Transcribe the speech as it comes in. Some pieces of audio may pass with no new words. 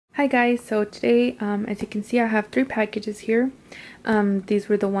Hi guys, so today as you can see I have 3 packages here. These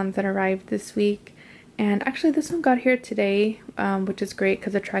were the ones that arrived this week, and actually this one got here today, which is great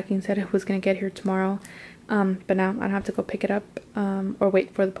because the tracking said it was going to get here tomorrow, but now I don't have to go pick it up or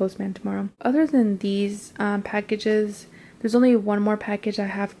wait for the postman tomorrow. Other than these packages, there's only one more package I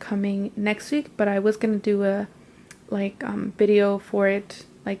have coming next week, but I was going to do a video for it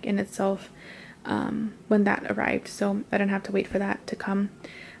in itself when that arrived, so I didn't have to wait for that to come.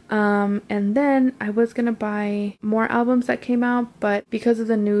 And then I was gonna buy more albums that came out, but because of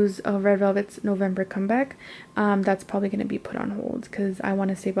the news of Red Velvet's November comeback, that's probably gonna be put on hold because I want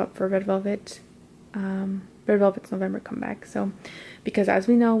to save up for Red Velvet's November comeback. So because as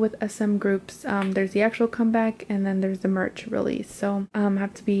we know with SM groups, there's the actual comeback and then there's the merch release, so I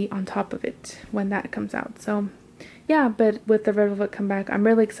have to be on top of it when that comes out. So yeah, but with the Red Velvet comeback, I'm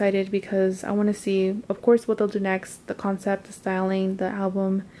really excited because I want to see, of course, what they'll do next, the concept, the styling, the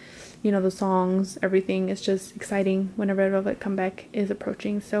album, you know, the songs, everything. It's just exciting when a Red Velvet comeback is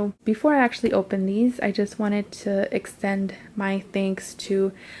approaching. So before I actually open these, I just wanted to extend my thanks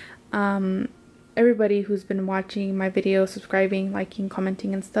to everybody who's been watching my video, subscribing, liking,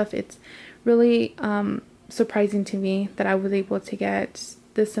 commenting, and stuff. It's really surprising to me that I was able to get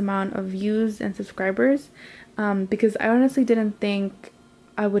this amount of views and subscribers. Because I honestly didn't think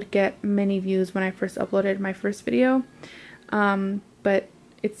I would get many views when I first uploaded my first video, but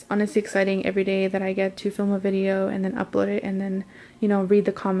it's honestly exciting every day that I get to film a video and then upload it and then, you know, read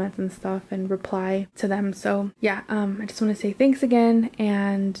the comments and stuff and reply to them. So yeah, I just want to say thanks again,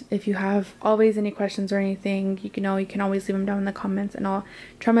 and if you have always any questions or anything, you can always leave them down in the comments and I'll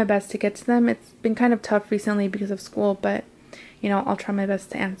try my best to get to them. It's been kind of tough recently because of school, but you know, I'll try my best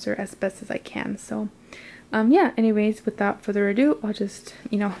to answer as best as I can. So yeah, anyways, without further ado, I'll just,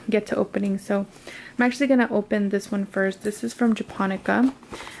 you know, get to opening. So I'm actually gonna open this one first. This is from Japonica.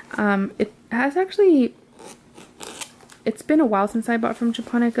 It has actually, it's been a while since I bought from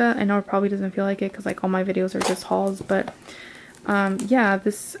Japonica. I know it probably doesn't feel like it because like all my videos are just hauls, but yeah,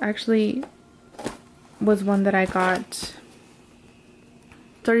 this actually was one that I got,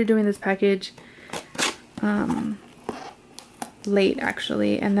 started doing this package late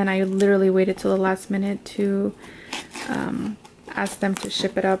actually, and then I literally waited till the last minute to ask them to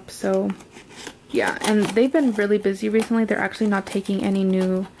ship it up. So yeah, and they've been really busy recently. They're actually not taking any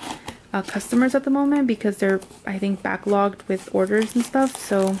new customers at the moment because they're, I think, backlogged with orders and stuff.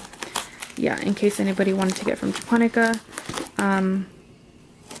 So yeah, in case anybody wanted to get from Japonica, right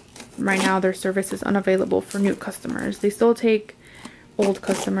now their service is unavailable for new customers. They still take old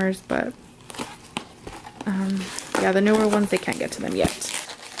customers, but yeah, the newer ones, they can't get to them yet.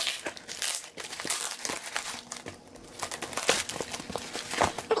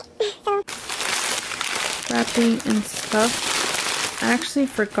 Wrapping and stuff. I actually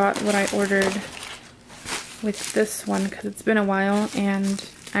forgot what I ordered with this one because it's been a while, and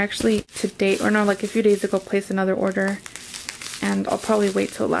I actually a few days ago placed another order, and I'll probably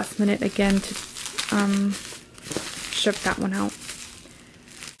wait till last minute again to ship that one out.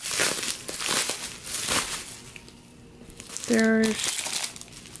 There's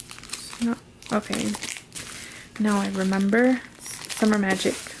no, okay, now I remember, Summer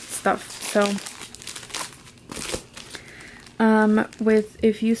Magic stuff. So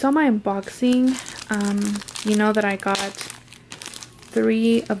if you saw my unboxing, you know that I got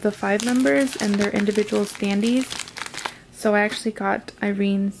 3 of the 5 members and their individual standees. So I actually got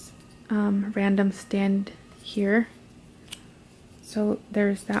Irene's random stand here, so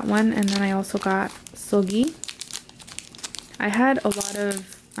there's that one, and then I also got Seulgi. I had a lot of,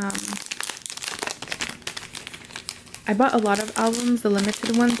 I bought a lot of albums, the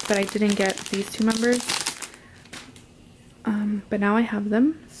limited ones, but I didn't get these 2 members. But now I have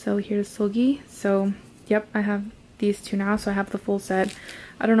them. So here's Seulgi. So, yep, I have these 2 now, so I have the full set.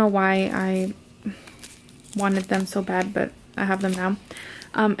 I don't know why I wanted them so bad, but I have them now.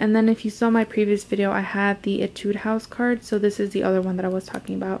 And then if you saw my previous video, I had the Etude House card. So this is the other one that I was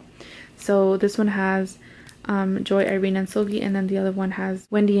talking about. So this one has Joy, Irene, and Seulgi, and then the other one has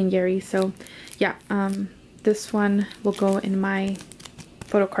Wendy and Yeri. So yeah, this one will go in my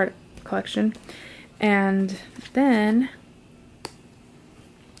photo card collection. And then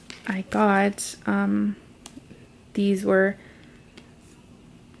I got these were,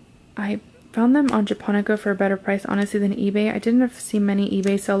 I found them on Japonica for a better price honestly than eBay. I didn't see many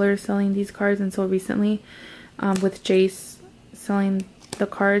eBay sellers selling these cards until recently, with Jace selling the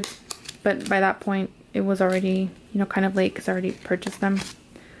cards, but by that point it was already, you know, kind of late because I already purchased them.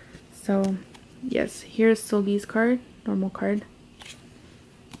 So yes, here's Seulgi's card, normal card.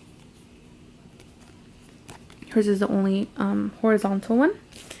 Hers is the only horizontal one.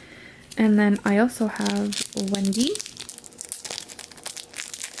 And then I also have Wendy.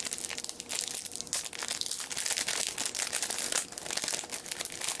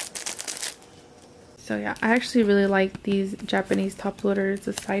 So yeah, I actually really like these Japanese top loaders,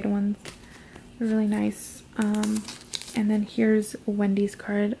 the side ones. They're really nice. And then here's Wendy's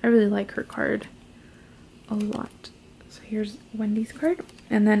card. I really like her card a lot. So here's Wendy's card.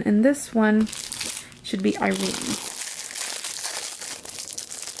 And then in this one should be Irene.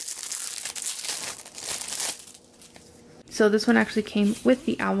 So this one actually came with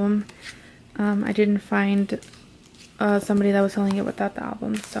the album. I didn't find somebody that was selling it without the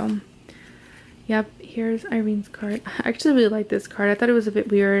album. So yep, here's Irene's card. I actually really like this card. I thought it was a bit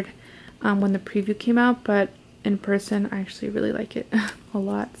weird when the preview came out, but in person I actually really like it a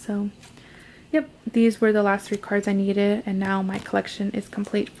lot. So yep, these were the last 3 cards I needed, and now my collection is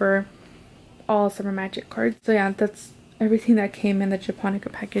complete for all Summer Magic cards. So yeah, that's everything that came in the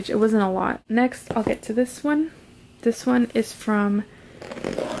Japonica package. It wasn't a lot. Next, I'll get to this one. This one is from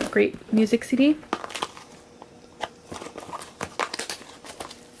Great Music CD.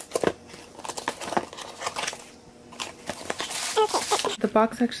 The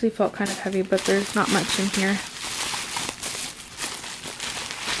box actually felt kind of heavy, but there's not much in here.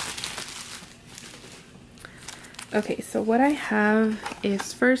 Okay, so what I have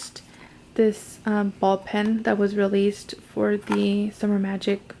is first this ball pen that was released for the Summer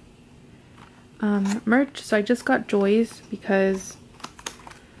Magic merch. So I just got Joy's because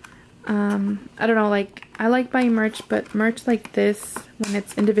I don't know, like I like buying merch, but merch like this, when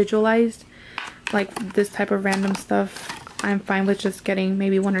it's individualized, like this type of random stuff, I'm fine with just getting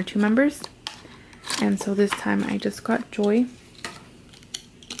maybe 1 or 2 members. And so this time I just got Joy.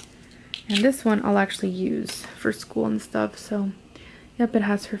 And this one I'll actually use for school and stuff. So yep, it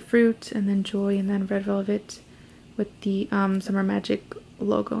has her fruit and then Joy and then Red Velvet with the Summer Magic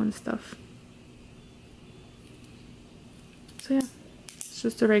logo and stuff. So yeah, it's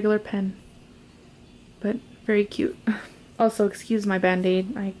just a regular pen, but very cute. Also, excuse my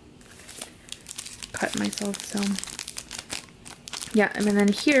band-aid, I cut myself. So yeah, and then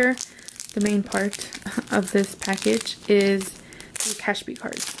here, the main part of this package is the Cashby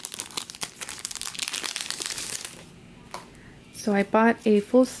cards. So I bought a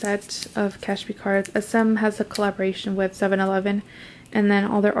full set of Cashby cards. SM has a collaboration with 7-Eleven, and then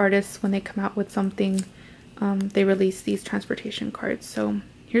all their artists, when they come out with something, they release these transportation cards. So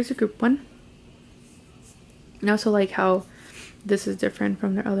here's a group one. And I also like how this is different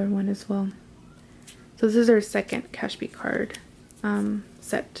from their other one as well. So this is their second Cashby card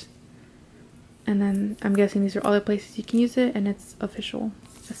set. And then I'm guessing these are all the places you can use it, and it's official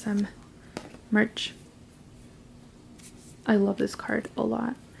SM merch. I love this card a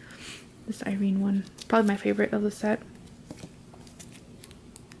lot. This Irene one. Probably my favorite of the set.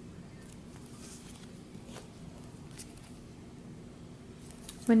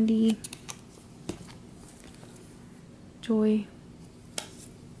 Wendy. Joy.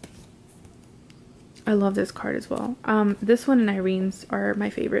 I love this card as well. This one and Irene's are my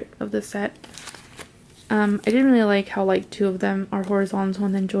favorite of the set. I didn't really like how like 2 of them are horizontal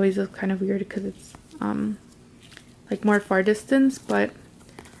and then Joy's is kind of weird because it's like more far distance, but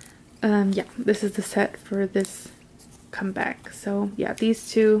yeah, this is the set for this comeback. So yeah,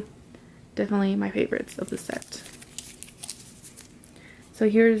 these 2 definitely my favorites of the set. So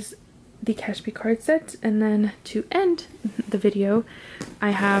here's the Cashby card set, and then to end the video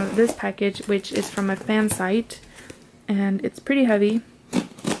I have this package, which is from a fan site, and it's pretty heavy.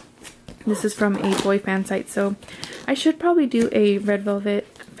 This is from a Joy fan site, so I should probably do a Red Velvet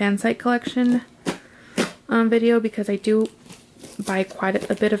fan site collection video, because I do buy quite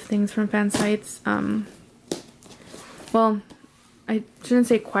a bit of things from fan sites. Well, I shouldn't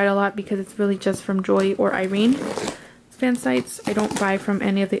say quite a lot because it's really just from Joy or Irene fan sites. I don't buy from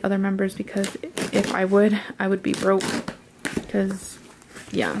any of the other members because if I would be broke, because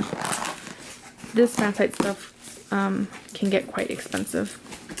yeah, this fan site stuff can get quite expensive.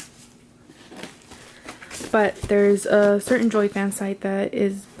 But there's a certain Joy fan site that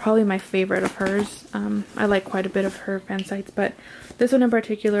is probably my favorite of hers. I like quite a bit of her fan sites, but this one in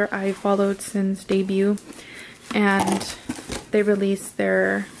particular I followed since debut, and they released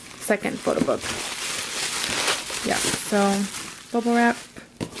their second photo book. Yeah, so bubble wrap.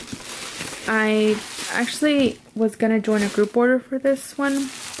 I actually was gonna join a group order for this one,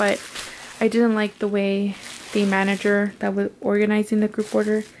 but I didn't like the way the manager that was organizing the group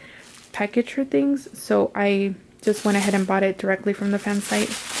order packaged her things, so I just went ahead and bought it directly from the fan site.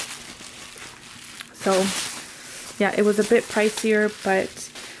 So yeah, it was a bit pricier, but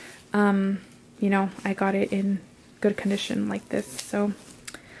you know, I got it in good condition like this. So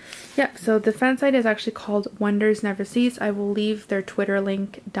Yeah, so the fan site is actually called Wonders Never Cease. I will leave their Twitter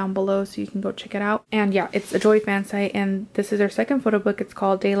link down below so you can go check it out. And yeah, it's a Joy fan site, and this is their second photo book. It's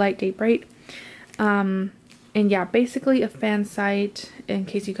called Daylight, Day Bright. And yeah, basically a fan site, in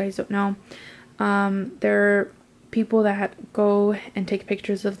case you guys don't know. There are people that go and take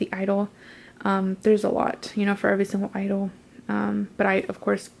pictures of the idol. There's a lot, you know, for every single idol. But I, of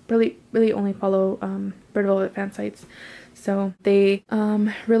course, really only follow Red Velvet fan sites. So they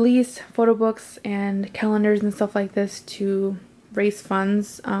release photo books and calendars and stuff like this to raise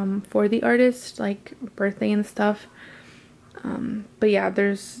funds for the artist, like birthday and stuff. But yeah,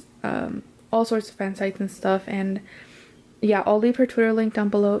 there's all sorts of fan sites and stuff, and yeah, I'll leave her Twitter link down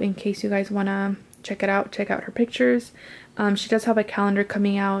below in case you guys want to check it out, check out her pictures. She does have a calendar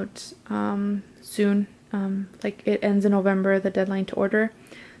coming out soon. Like it ends in November, the deadline to order.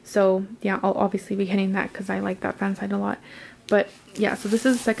 So yeah, I'll obviously be hitting that because I like that fan site a lot. But yeah, so this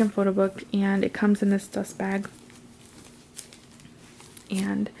is the second photo book, and it comes in this dust bag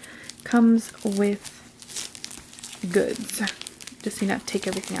and comes with goods. Just need to take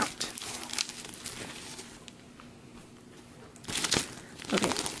everything out.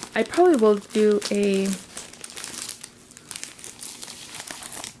 Okay, I probably will do a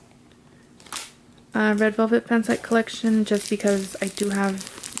Red Velvet fan site collection just because I do have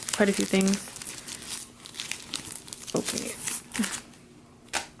quite a few things. Okay,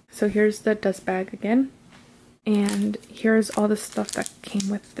 so here's the dust bag again, and here's all the stuff that came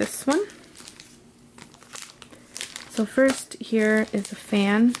with this one. So first here is a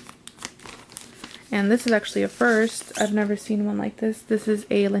fan, and this is actually a first. I've never seen one like this. This is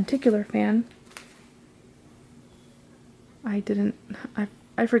a lenticular fan. I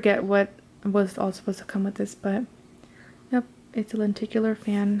forget what was all supposed to come with this, but yep, it's a lenticular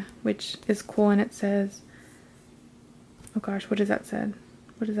fan, which is cool, and it says, oh gosh, what does that say?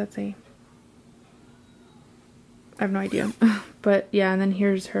 What does that say? I have no idea. But yeah, and then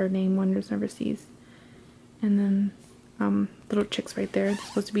here's her name, Wonders Never Cease. And then little chicks right there. It's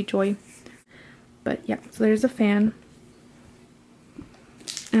supposed to be Joy. But yeah, so there's a fan.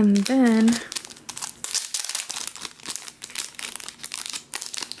 And then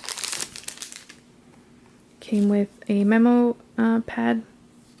came with a memo pad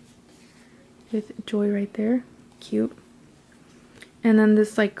with Joy right there. Cute. And then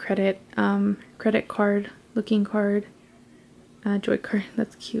this like credit card looking card, Joy card.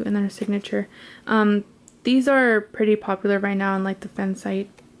 That's cute. And then her signature. These are pretty popular right now in like the fan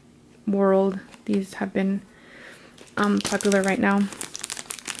site world. These have been popular right now.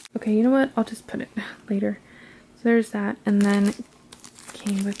 Okay, you know what? I'll just put it later. So there's that, and then it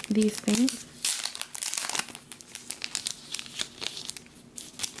came with these things.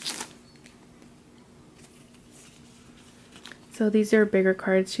 So these are bigger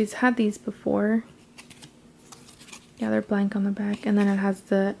cards. She's had these before. Yeah, they're blank on the back, and then it has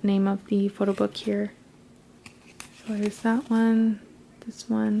the name of the photo book here. So there's that one, this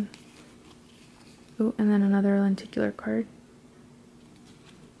one. Oh, and then another lenticular card.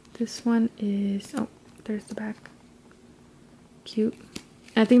 This one is, oh, there's the back. Cute.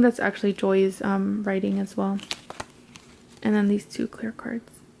 I think that's actually Joy's writing as well. And then these two clear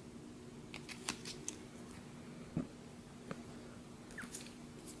cards.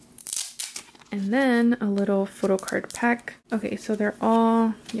 And then a little photo card pack. Okay, so they're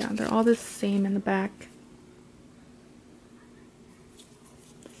all the same in the back.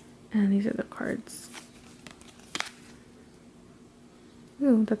 And these are the cards.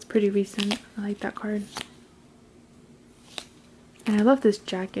 Ooh, that's pretty recent. I like that card. And I love this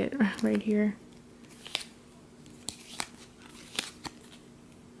jacket right here.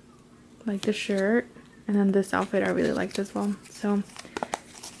 Like the shirt. And then this outfit I really liked as well. So,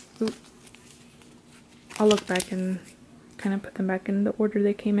 ooh, I'll look back and kind of put them back in the order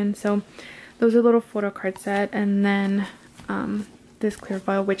they came in. So, those are a little photo card set. And then, this clear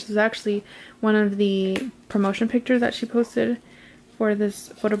foil, which is actually one of the promotion pictures that she posted for this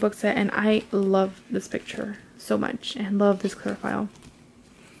photo book set, and I love this picture so much and love this clear foil.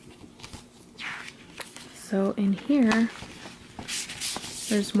 So in here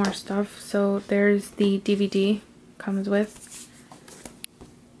there's more stuff. So there's the DVD comes with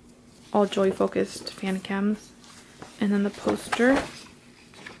all Joy focused fan cams, and then the poster.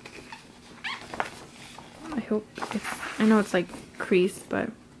 I know it's like creased,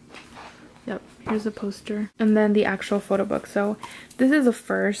 but yep, here's the poster. And then the actual photo book. So this is a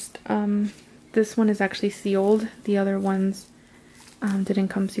first. This one is actually sealed. The other ones didn't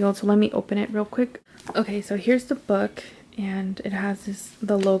come sealed. So let me open it real quick. Okay, so here's the book, and it has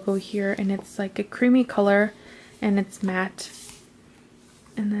the logo here, and it's like a creamy color, and it's matte.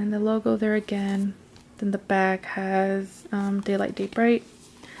 And then the logo there again. Then the back has Daylight Day Bright.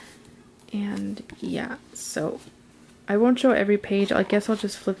 And yeah, so I won't show every page. I guess I'll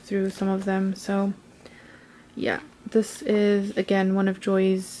just flip through some of them. So yeah, this is again one of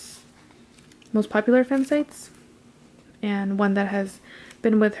Joy's most popular fan sites and one that has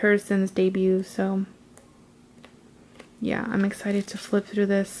been with her since debut. So yeah, I'm excited to flip through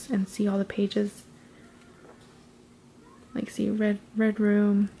this and see all the pages. Like, see red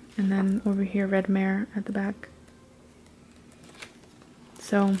room, and then over here red mare at the back.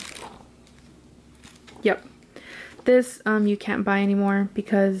 So yep, this you can't buy anymore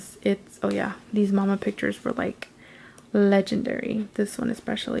because it's, oh yeah, these mama pictures were like legendary, this one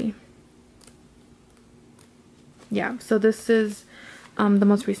especially. Yeah, so this is the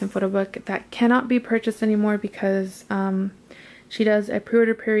most recent photo book that cannot be purchased anymore because she does a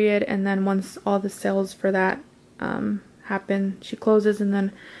pre-order period, and then once all the sales for that happen, she closes and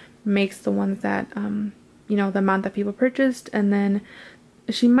then makes the ones that you know, the amount that people purchased. And then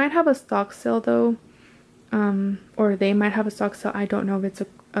she might have a stock sale though, or they might have a stock sale. I don't know if it's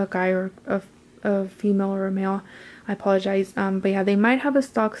a guy or a female or a male. I apologize. But yeah, they might have a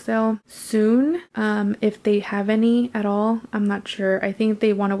stock sale soon. If they have any at all, I'm not sure. I think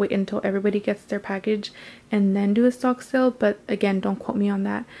they want to wait until everybody gets their package and then do a stock sale. But again, don't quote me on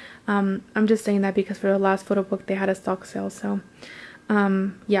that. I'm just saying that because for the last photo book, they had a stock sale. So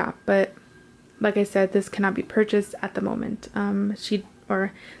yeah, but like I said, this cannot be purchased at the moment.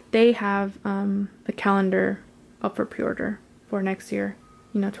 They have the calendar up for pre-order for next year,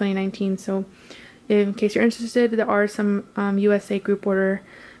 you know, 2019. So in case you're interested, there are some USA group order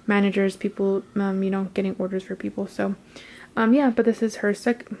managers, people, you know, getting orders for people. So yeah, but this is her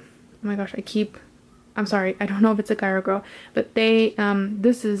oh my gosh, I'm sorry, I don't know if it's a guy or a girl, but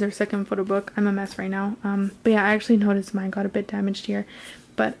this is their second photo book. I'm a mess right now. But yeah, I actually noticed mine got a bit damaged here,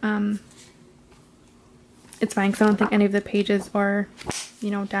 but it's fine because I don't think any of the pages are, you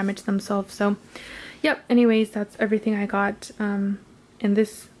know, damaged themselves. So yep, anyways, that's everything I got in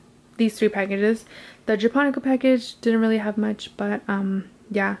these 3 packages. The Japonica package didn't really have much, but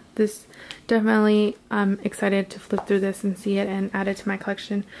yeah, this definitely, I'm excited to flip through this and see it and add it to my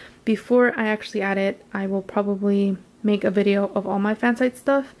collection. Before I actually add it, I will probably make a video of all my fan site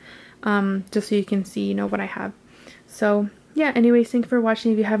stuff, just so you can see, you know, what I have. So yeah, anyways, thank you for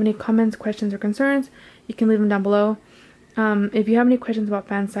watching. If you have any comments, questions, or concerns, you can leave them down below. If you have any questions about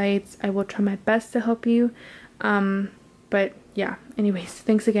fan sites, I will try my best to help you. But yeah, anyways,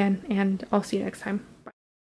 thanks again, and I'll see you next time.